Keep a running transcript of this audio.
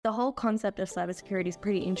The whole concept of cybersecurity is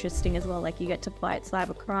pretty interesting as well. Like you get to fight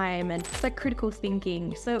cybercrime and it's like critical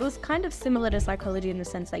thinking. So it was kind of similar to psychology in the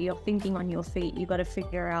sense that you're thinking on your feet. You got to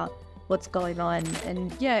figure out what's going on.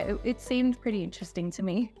 And yeah, it seemed pretty interesting to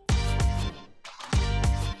me.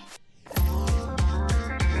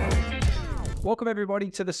 Welcome everybody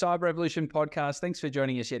to the Cyber Revolution podcast. Thanks for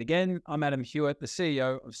joining us yet again. I'm Adam Hewitt, the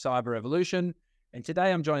CEO of Cyber Revolution. And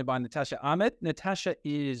today I'm joined by Natasha Ahmed. Natasha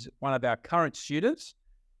is one of our current students.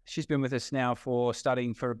 She's been with us now for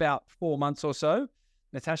studying for about 4 months or so.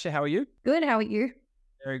 Natasha, how are you? Good. How are you?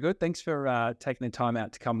 Very good. Thanks for taking the time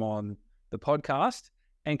out to come on the podcast.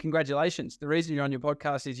 And congratulations. The reason you're on your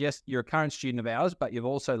podcast is, yes, you're a current student of ours, but you've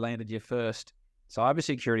also landed your first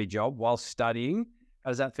cybersecurity job while studying. How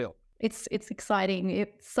does that feel? It's exciting.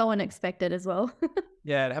 It's so unexpected as well.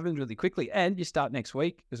 Yeah, it happens really quickly. And you start next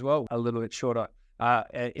week as well, a little bit shorter.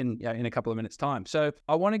 In a couple of minutes' time. So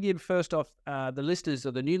I want to give first off the listeners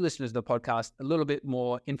or the new listeners of the podcast a little bit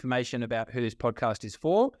more information about who this podcast is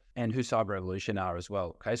for and who Cyber Revolution are as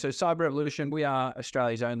well. Okay, so Cyber Revolution, we are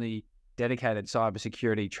Australia's only dedicated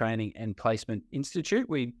cybersecurity training and placement institute.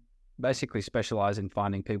 We basically specialize in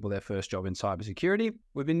finding people their first job in cybersecurity.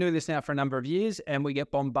 We've been doing this now for a number of years and we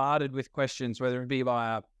get bombarded with questions, whether it be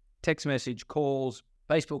via text message, calls,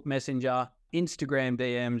 Facebook Messenger, Instagram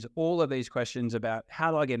DMs, all of these questions about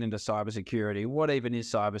how do I get into cybersecurity? What even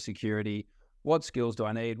is cybersecurity? What skills do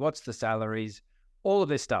I need? What's the salaries? All of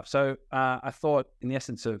this stuff. So I thought in the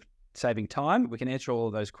essence of saving time, we can answer all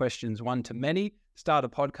of those questions one to many, start a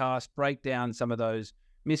podcast, break down some of those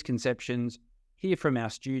misconceptions, hear from our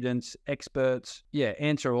students, experts,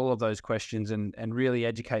 answer all of those questions and really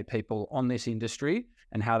educate people on this industry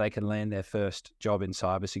and how they can land their first job in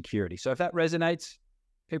cybersecurity. So if that resonates,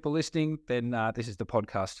 people listening, then this is the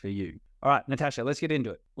podcast for you. All right, Natasha, let's get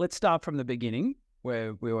into it. Let's start from the beginning,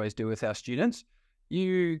 where we always do with our students.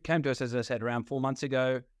 You came to us, as I said, around 4 months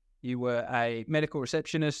ago. You were a medical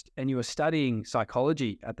receptionist and you were studying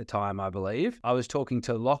psychology at the time, I believe. I was talking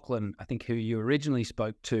to Lachlan, I think, who you originally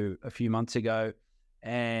spoke to a few months ago,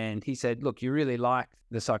 and he said, look, you really liked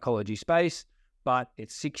the psychology space, but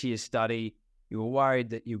it's 6 years study. You were worried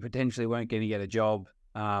that you potentially weren't going to get a job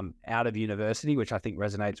out of university, which I think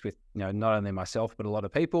resonates with not only myself but a lot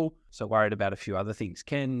of people. So worried about a few other things.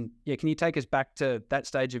 Can you take us back to that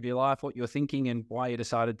stage of your life, what you're thinking, and why you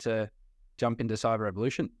decided to jump into Cyber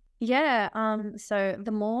Revolution? Yeah. So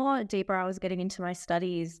the more deeper I was getting into my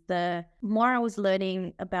studies, the more I was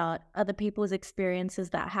learning about other people's experiences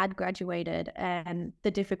that had graduated and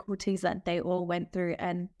the difficulties that they all went through,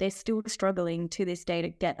 and they're still struggling to this day to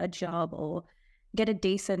get a job or get a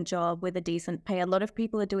decent job with a decent pay. A lot of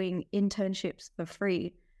people are doing internships for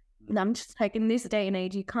free. And I'm just like, in this day and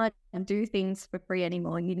age, you can't do things for free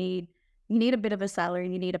anymore. You need a bit of a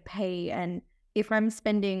salary, you need a pay. And if I'm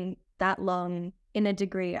spending that long in a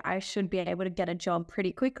degree, I should be able to get a job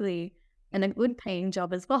pretty quickly and a good paying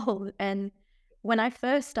job as well. And when I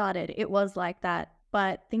first started, it was like that.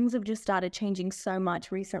 But things have just started changing so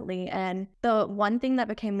much recently. And the one thing that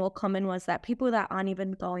became more common was that people that aren't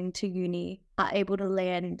even going to uni are able to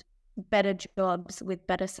land better jobs with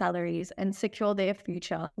better salaries and secure their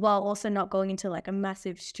future while also not going into like a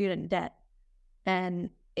massive student debt. And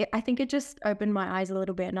I think it just opened my eyes a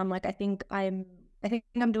little bit. And I'm like, I think I'm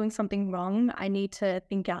doing something wrong. I need to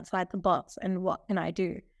think outside the box and what can I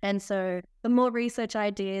do? And so the more research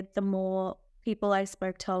I did, the more people I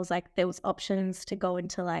spoke to, I was like, there was options to go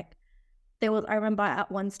into I remember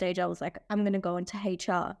at one stage I was like, I'm going to go into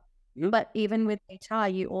HR. Yep. But even with HR,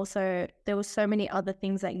 there was so many other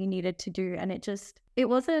things that you needed to do. And it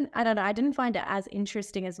wasn't, I don't know, I didn't find it as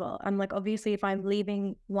interesting as well. I'm like, obviously if I'm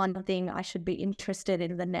leaving one thing, I should be interested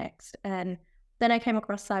in the next. And then I came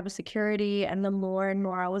across cybersecurity, and the more and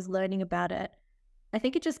more I was learning about it, I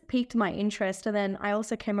think it just piqued my interest. And then I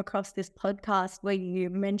also came across this podcast where you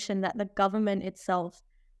mentioned that the government itself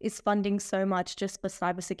is funding so much just for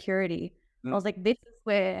cybersecurity. I was like, this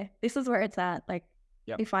is where it's at. Like,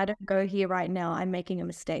 If I don't go here right now, I'm making a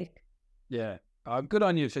mistake. Yeah. Good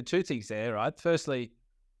on you. So 2 things there, right? Firstly,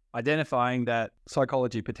 identifying that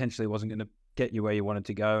psychology potentially wasn't going to get you where you wanted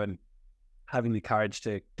to go and having the courage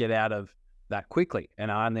to get out of that quickly.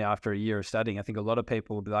 And only after a year of studying, I think a lot of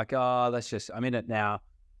people will be like, I'm in it now.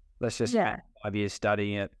 Let's just spend 5 years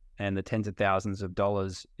studying it and the tens of thousands of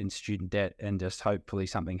dollars in student debt and just hopefully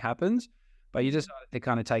something happens. But you decided to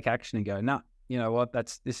kind of take action and go, nah, you know what,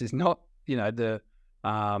 this is not,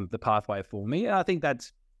 the pathway for me. And I think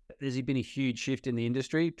there's been a huge shift in the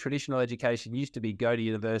industry. Traditional education used to be go to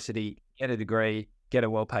university, get a degree, get a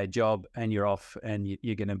well-paid job, and you're off and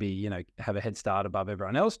you're going to be, have a head start above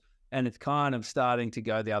everyone else. And it's kind of starting to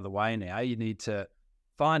go the other way now. You need to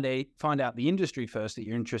find out the industry first that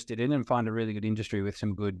you're interested in, and find a really good industry with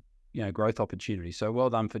some good, growth opportunities. So well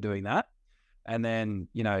done for doing that. And then,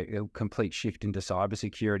 a complete shift into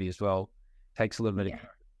cybersecurity as well takes a little bit of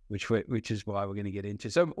which is why we're going to get into.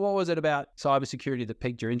 So what was it about cybersecurity that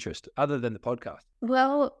piqued your interest other than the podcast?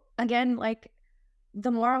 Well, again, like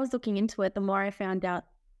the more I was looking into it, the more I found out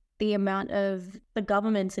the amount of the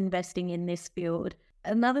government's investing in this field.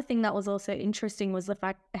 Another thing that was also interesting was the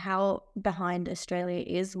fact how behind Australia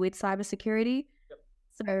is with cybersecurity. Yep.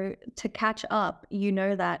 So to catch up,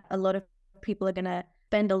 that a lot of people are going to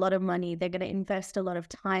spend a lot of money. They're going to invest a lot of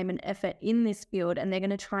time and effort in this field, and they're going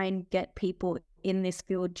to try and get people in this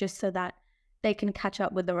field just so that they can catch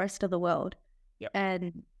up with the rest of the world. Yep.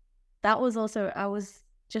 And that was also, I was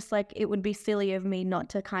just like, it would be silly of me not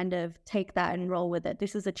to kind of take that and roll with it.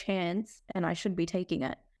 This is a chance and I should be taking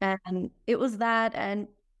it. And it was that. And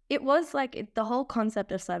it was like the whole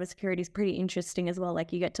concept of cybersecurity is pretty interesting as well.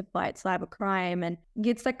 Like you get to fight cybercrime and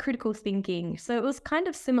it's like critical thinking. So it was kind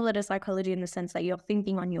of similar to psychology in the sense that you're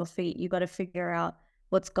thinking on your feet. You got to figure out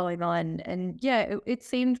what's going on. And yeah, it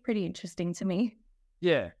seemed pretty interesting to me.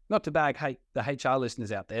 Yeah, not to bag the HR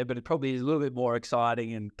listeners out there, but it probably is a little bit more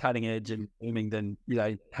exciting and cutting edge and booming than,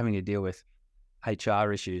 having to deal with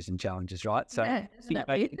HR issues and challenges, right? So yeah,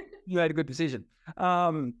 you made a good decision.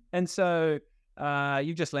 And so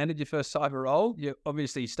you've just landed your first cyber role. You're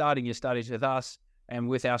obviously starting your studies with us, and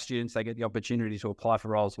with our students, they get the opportunity to apply for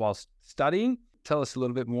roles whilst studying. Tell us a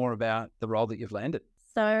little bit more about the role that you've landed.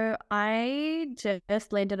 So I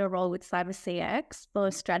just landed a role with CyberCX for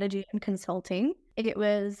strategy and consulting.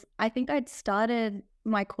 I think I'd started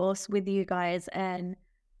my course with you guys, and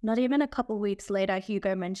not even a couple of weeks later,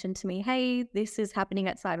 Hugo mentioned to me, hey, this is happening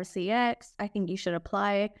at CyberCX. I think you should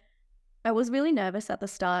apply. I was really nervous at the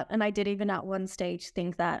start, and I did even at one stage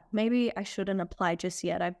think that maybe I shouldn't apply just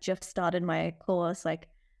yet. I've just started my course. Like,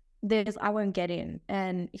 I won't get in.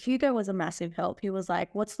 And Hugo was a massive help. He was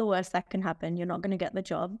like, what's the worst that can happen? You're not going to get the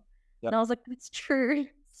job. Yep. And I was like, it's true.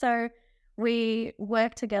 So we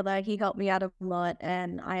worked together. He helped me out a lot,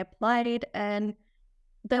 and I applied. And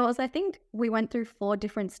I think we went through 4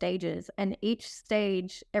 different stages. And each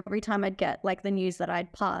stage, every time I'd get like the news that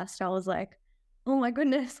I'd passed, I was like, oh my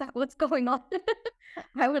goodness, what's going on?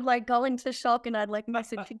 I would like go into shock, and I'd like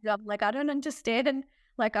message you up like, I don't understand. And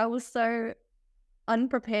like, I was so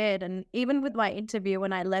unprepared. And even with my interview,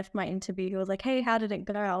 when I left my interview, he was like, hey, how did it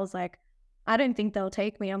go? I was like, I don't think they'll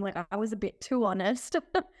take me. I'm like, I was a bit too honest.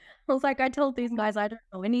 I was like, I told these guys I don't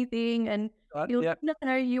know anything. And he was like,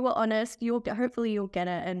 no, you were honest. Hopefully you'll get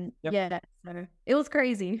it. And yeah, so it was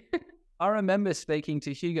crazy. I remember speaking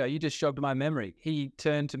to Hugo. You just jogged my memory. He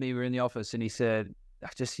turned to me, we were in the office, and he said,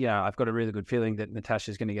 I've got a really good feeling that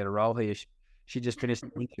Natasha's going to get a role here. She just finished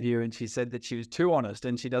the interview, and she said that she was too honest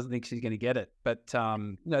and she doesn't think she's going to get it. But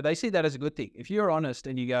they see that as a good thing. If you're honest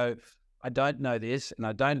and you go, I don't know this and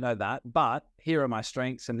I don't know that, but here are my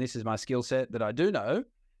strengths and this is my skill set that I do know,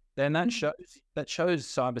 then that shows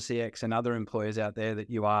CyberCX and other employers out there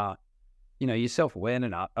that you are, you're self-aware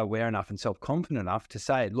enough and self-confident enough to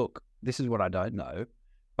say, look, this is what I don't know,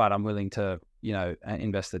 but I'm willing to,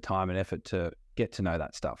 invest the time and effort to get to know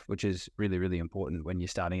that stuff, which is really, really important when you're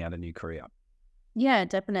starting out a new career. Yeah,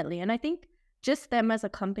 definitely. And I think just them as a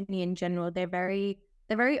company in general, they're very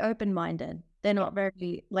open-minded. They're not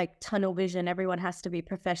very like tunnel vision. Everyone has to be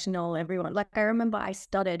professional. Like, I remember I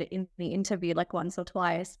stuttered in the interview like once or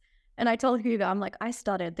twice. And I told Hugo, I'm like, I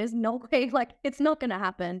stuttered. There's no way, like, it's not going to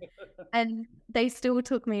happen. And they still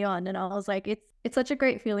took me on. And I was like, it's such a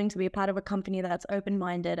great feeling to be a part of a company that's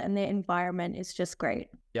open-minded, and their environment is just great.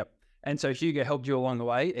 Yep. And so Hugo helped you along the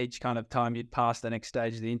way. Each kind of time you'd pass the next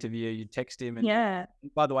stage of the interview, you'd text him. And yeah.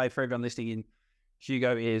 By the way, for everyone listening in,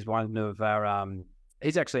 Hugo is one of our,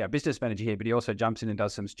 he's actually our business manager here, but he also jumps in and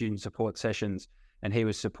does some student support sessions. And he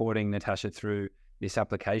was supporting Natasha through this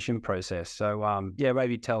application process. So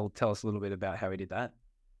maybe tell us a little bit about how he did that.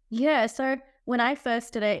 Yeah. So when I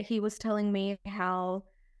first did it, he was telling me how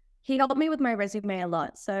he helped me with my resume a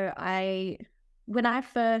lot. So when I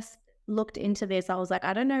first looked into this, I was like,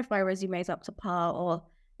 I don't know if my resume is up to par or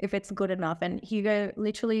if it's good enough. And Hugo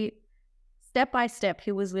literally step by step,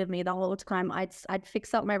 he was with me the whole time. I'd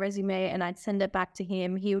fix up my resume and I'd send it back to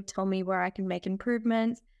him. He would tell me where I can make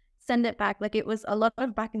improvements, send it back. Like, it was a lot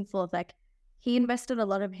of back and forth. Like, he invested a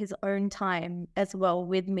lot of his own time as well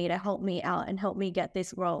with me to help me out and help me get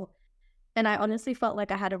this role. And I honestly felt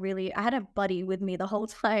like I had a buddy with me the whole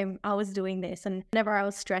time I was doing this. And whenever I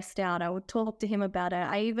was stressed out, I would talk to him about it.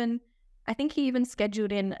 I think he even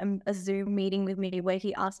scheduled in a Zoom meeting with me where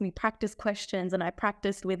he asked me practice questions, and I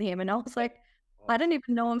practiced with him. And I was like, I don't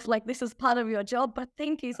even know if like this is part of your job, but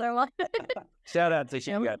thank you so much. Shout out to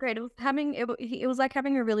Yeah, it was Hugo. great. It was like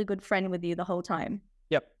having a really good friend with you the whole time.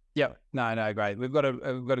 Yep. Yep. No, great. We've got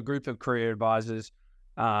a group of career advisors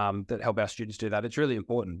that help our students do that. It's really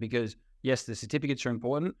important because yes, the certificates are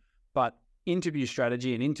important, but interview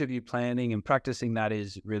strategy and interview planning and practicing that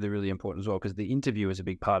is really, really important as well, because the interview is a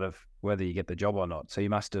big part of whether you get the job or not. So you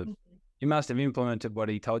must have implemented what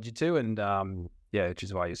he told you to, and yeah, which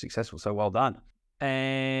is why you're successful. So well done.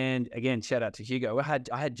 And again, shout out to Hugo. I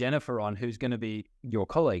had Jennifer on, who's going to be your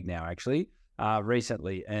colleague now, actually,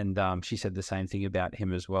 recently, and she said the same thing about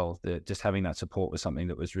him as well. That just having that support was something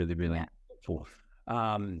that was really, really helpful.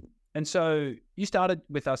 And so you started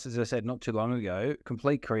with us, as I said, not too long ago.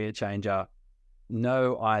 Complete career changer,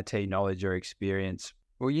 no IT knowledge or experience.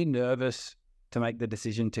 Were you nervous to make the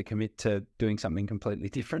decision to commit to doing something completely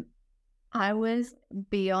different? I was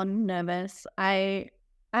beyond nervous. I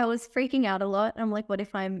was freaking out a lot. I'm like, what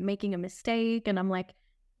if I'm making a mistake? And I'm like,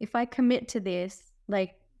 if I commit to this,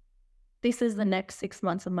 like this is the next 6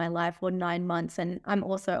 months of my life or 9 months. And I'm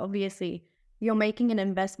also obviously you're making an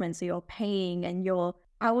investment, so you're paying and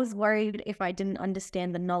I was worried if I didn't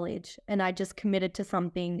understand the knowledge and I just committed to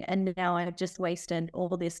something and now I've just wasted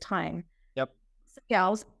all this time. Yep. So yeah,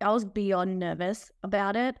 I was beyond nervous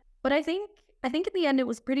about it. But I think at the end it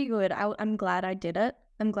was pretty good. I'm glad I did it.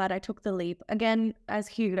 I'm glad I took the leap. Again, as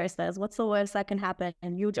Hugo says, what's the worst that can happen?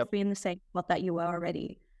 And you'll just be in the same spot that you were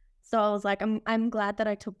already. So I was like, I'm glad that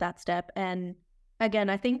I took that step. And again,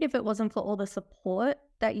 I think if it wasn't for all the support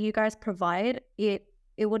that you guys provide, it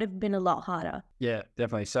would have been a lot harder. Yeah,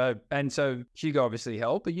 definitely. So Hugo obviously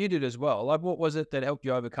helped, but you did as well. Like, what was it that helped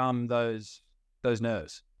you overcome those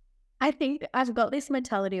nerves? I think I've got this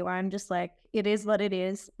mentality where I'm just like, it is what it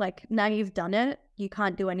is. Like now you've done it, you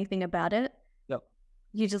can't do anything about it. Yep.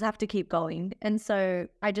 You just have to keep going. And so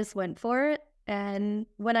I just went for it. And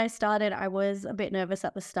when I started, I was a bit nervous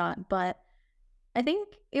at the start, but I think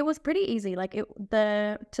it was pretty easy.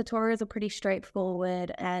 The tutorials are pretty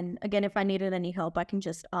straightforward. And again, if I needed any help, I can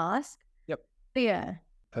just ask. Yep. But yeah.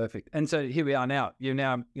 Perfect. And so here we are now. You've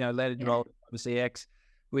now, landed your role at CX,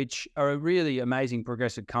 which are a really amazing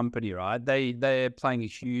progressive company, right? They're playing a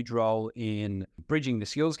huge role in bridging the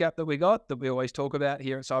skills gap that we always talk about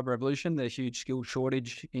here at Cyber Revolution, the huge skill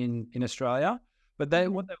shortage in Australia.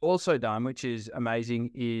 But what they've also done, which is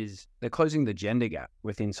amazing, is they're closing the gender gap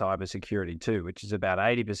within cybersecurity too, which is about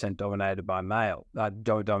 80% dominated by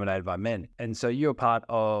dominated by men. And so you're part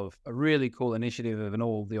of a really cool initiative of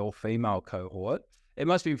the all-female cohort. It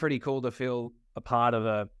must be pretty cool to feel a part of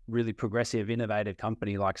a really progressive, innovative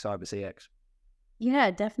company like CyberCX.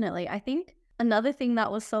 Yeah, definitely. I think another thing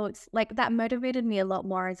that was that motivated me a lot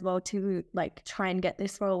more as well to like try and get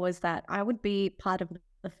this role was that I would be part of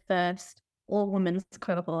the first all women's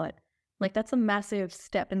cohort. Like that's a massive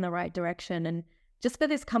step in the right direction. And just for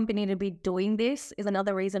this company to be doing this is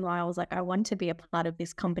another reason why I was like, I want to be a part of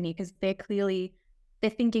this company because they're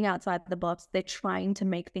thinking outside the box. They're trying to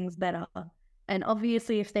make things better. And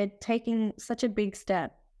obviously if they're taking such a big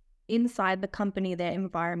step inside the company, their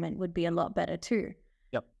environment would be a lot better too.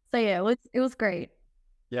 Yep. So yeah, it was great.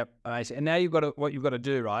 Yep. Amazing. And now what you've got to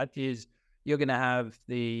do, right, is you're going to have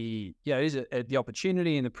the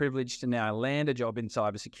opportunity and the privilege to now land a job in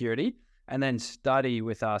cybersecurity and then study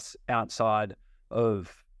with us outside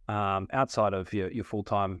of your full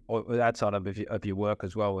time or outside of your work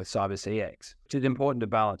as well with CyberCX, which is important to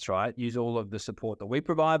balance, right? Use all of the support that we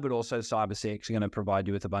provide, but also CyberCX are going to provide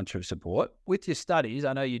you with a bunch of support with your studies.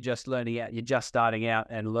 I know you're just starting out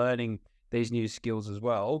and learning these new skills as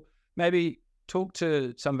well. Maybe talk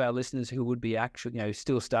to some of our listeners who would be actually,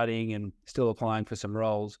 still studying and still applying for some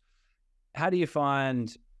roles. How do you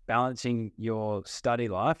find balancing your study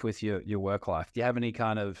life with your work life? Do you have any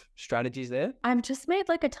kind of strategies there? I've just made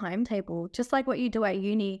like a timetable, just like what you do at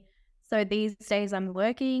uni. So these days I'm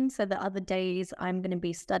working. So the other days I'm going to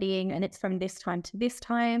be studying and it's from this time to this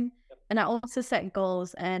time. And I also set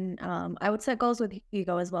goals and I would set goals with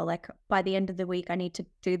Hugo as well. Like by the end of the week, I need to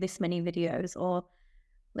do this many videos or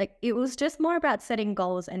like it was just more about setting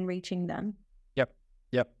goals and reaching them.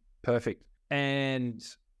 Yep. Perfect. And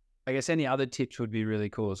I guess any other tips would be really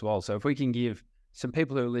cool as well. So if we can give some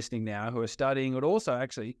people who are listening now who are studying, but also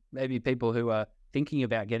actually maybe people who are thinking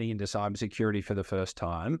about getting into cybersecurity for the first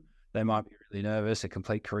time, they might be really nervous, a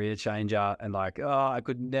complete career changer, and like, oh, I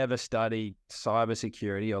could never study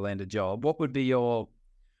cybersecurity or land a job. What would be your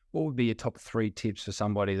top 3 tips for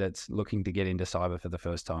somebody that's looking to get into cyber for the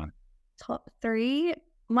first time? Top 3.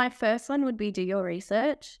 My first one would be do your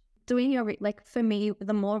research. Doing for me,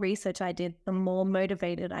 the more research I did, the more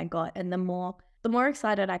motivated I got and the more the more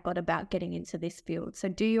excited I got about getting into this field. So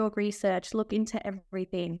do your research, look into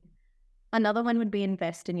everything. Another one would be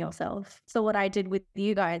invest in yourself. So what I did with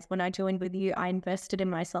you guys, when I joined with you, I invested in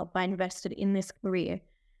myself. I invested in this career.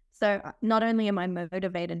 So not only am I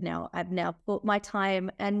motivated now, I've now put my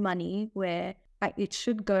time and money where it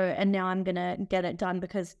should go. And now I'm going to get it done,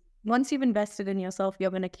 because once you've invested in yourself, you're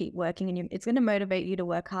going to keep working, and it's going to motivate you to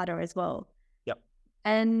work harder as well. Yep.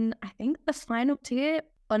 And I think the final tip,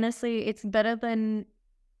 honestly, it's better than,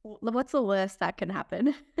 what's the worst that can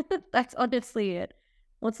happen? That's honestly it.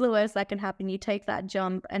 What's the worst that can happen? You take that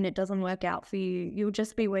jump and it doesn't work out for you. You'll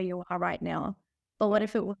just be where you are right now. But what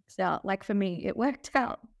if it works out? Like for me, it worked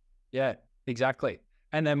out. Yeah, exactly.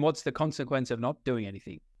 And then what's the consequence of not doing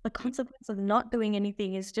anything? The consequence of not doing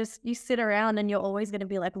anything is just you sit around and you're always going to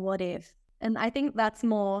be like, what if? And I think that's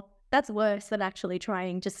worse than actually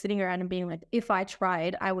trying, just sitting around and being like, if I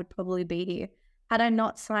tried, I would probably be here. Had I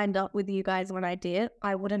not signed up with you guys when I did,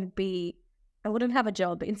 I wouldn't have a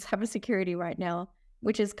job in cybersecurity right now,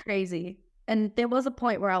 which is crazy. And there was a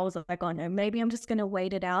point where I was like, oh no, maybe I'm just going to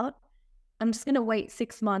wait it out. I'm just going to wait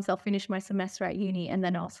 6 months. I'll finish my semester at uni and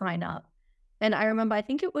then I'll sign up. And I remember, I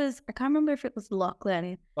can't remember if it was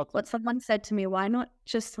Lachlan, but someone said to me, why not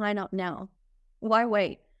just sign up now? Why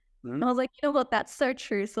wait? Mm-hmm. And I was like, you know what? That's so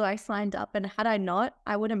true. So I signed up, and had I not,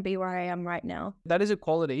 I wouldn't be where I am right now. That is a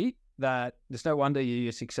quality that there's no wonder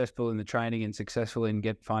you're successful in the training and successful in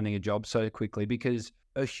finding a job so quickly, because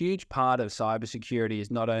a huge part of cybersecurity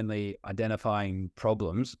is not only identifying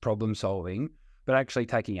problem solving, but actually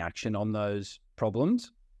taking action on those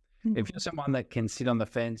problems. Mm-hmm. If you're someone that can sit on the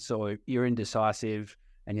fence, or you're indecisive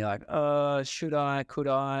and you're like, should I, could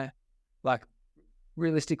I? Like,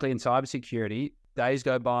 realistically in cybersecurity, days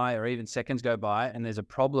go by or even seconds go by and there's a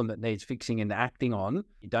problem that needs fixing and acting on,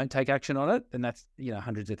 you don't take action on it, then that's,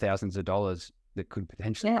 hundreds of thousands of dollars that could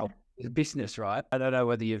potentially help the business, right? I don't know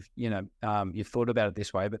whether you've thought about it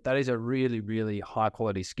this way, but that is a really, really high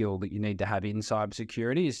quality skill that you need to have in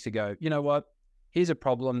cybersecurity, is to go, you know what, here's a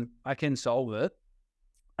problem, I can solve it,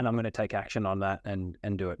 and I'm going to take action on that and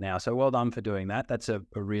do it now. So well done for doing that. That's a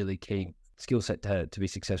really key skill set to be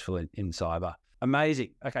successful in cyber. Amazing.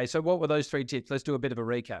 Okay, so what were those 3 tips? Let's do a bit of a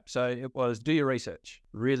recap. So it was, do your research.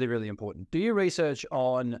 Really, really important. Do your research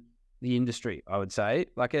on the industry, I would say.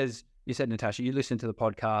 Like as you said, Natasha, you listened to the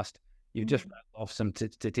podcast. You've just rattled off some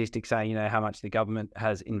statistics saying, how much the government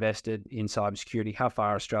has invested in cybersecurity, how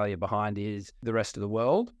far Australia behind is the rest of the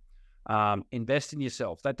world. Invest in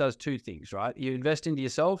yourself. That does 2 things, right? You invest into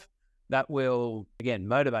yourself, that will, again,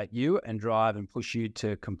 motivate you and drive and push you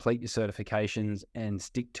to complete your certifications and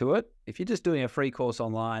stick to it. If you're just doing a free course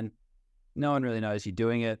online, no one really knows you're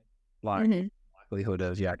doing it. Like, likelihood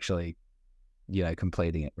of you actually,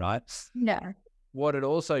 completing it, right? Yeah. What it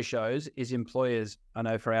also shows is employers, I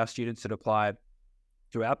know for our students that apply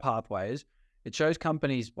through our pathways, it shows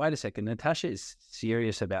companies, wait a second, Natasha is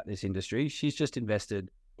serious about this industry. She's just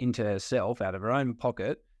invested into herself out of her own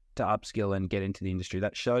pocket to upskill and get into the industry.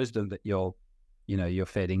 That shows them that you're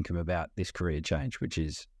fed income about this career change, which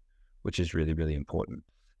is really, really important.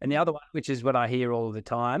 And the other one, which is what I hear all the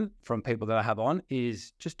time from people that I have on,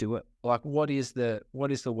 is just do it. Like, what is the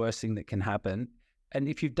worst thing that can happen? And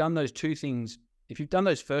if you've done those 2 things, if you've done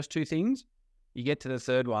those first 2 things, you get to the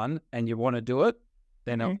third one and you want to do it,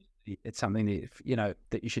 then it's something that,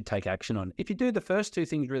 that you should take action on. If you do the first 2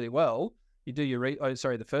 things really well,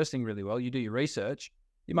 the first thing really well, you do your research,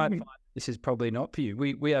 you might find this is probably not for you.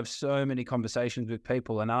 We have so many conversations with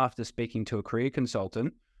people, and after speaking to a career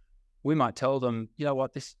consultant, we might tell them, you know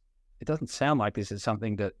what, it doesn't sound like this is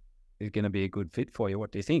something that is going to be a good fit for you.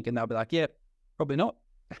 What do you think? And they'll be like, yeah, probably not.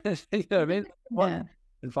 You know what I mean?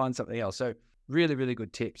 And find something else. So really, really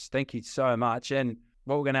good tips. Thank you so much. And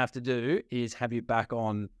what we're going to have to do is have you back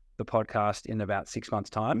on the podcast in about 6 months'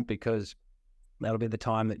 time, because that'll be the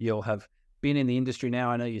time that you'll have been in the industry now.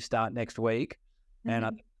 I know you start next week. And I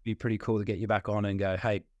think it'd be pretty cool to get you back on and go,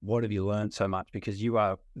 hey, what have you learned so much? Because you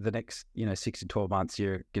are the next, 6 to 12 months,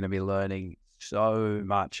 you're going to be learning so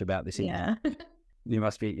much about this industry. You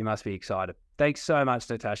must be excited. Thanks so much,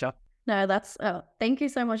 Natasha. No, thank you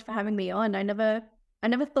so much for having me on. I never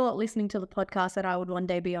thought listening to the podcast that I would one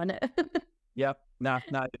day be on it. Yeah, no.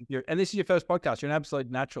 And this is your first podcast. You're an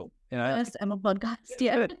absolute natural. First ever podcast.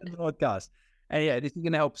 Yeah. Podcast. And this is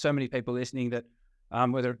going to help so many people listening that,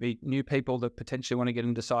 whether it be new people that potentially want to get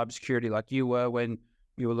into cybersecurity like you were when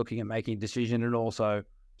you were looking at making a decision, and also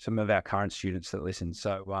some of our current students that listen.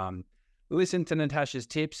 So listen to Natasha's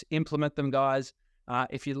tips, implement them, guys.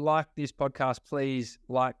 If you like this podcast, please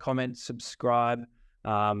like, comment, subscribe.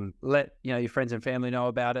 Let your friends and family know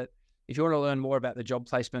about it. If you want to learn more about the job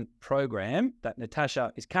placement program that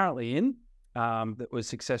Natasha is currently in, that was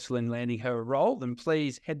successful in landing her a role, then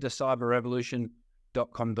please head to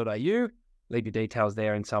cyberrevolution.com.au, leave your details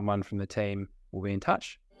there, and someone from the team will be in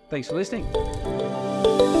touch. Thanks for listening.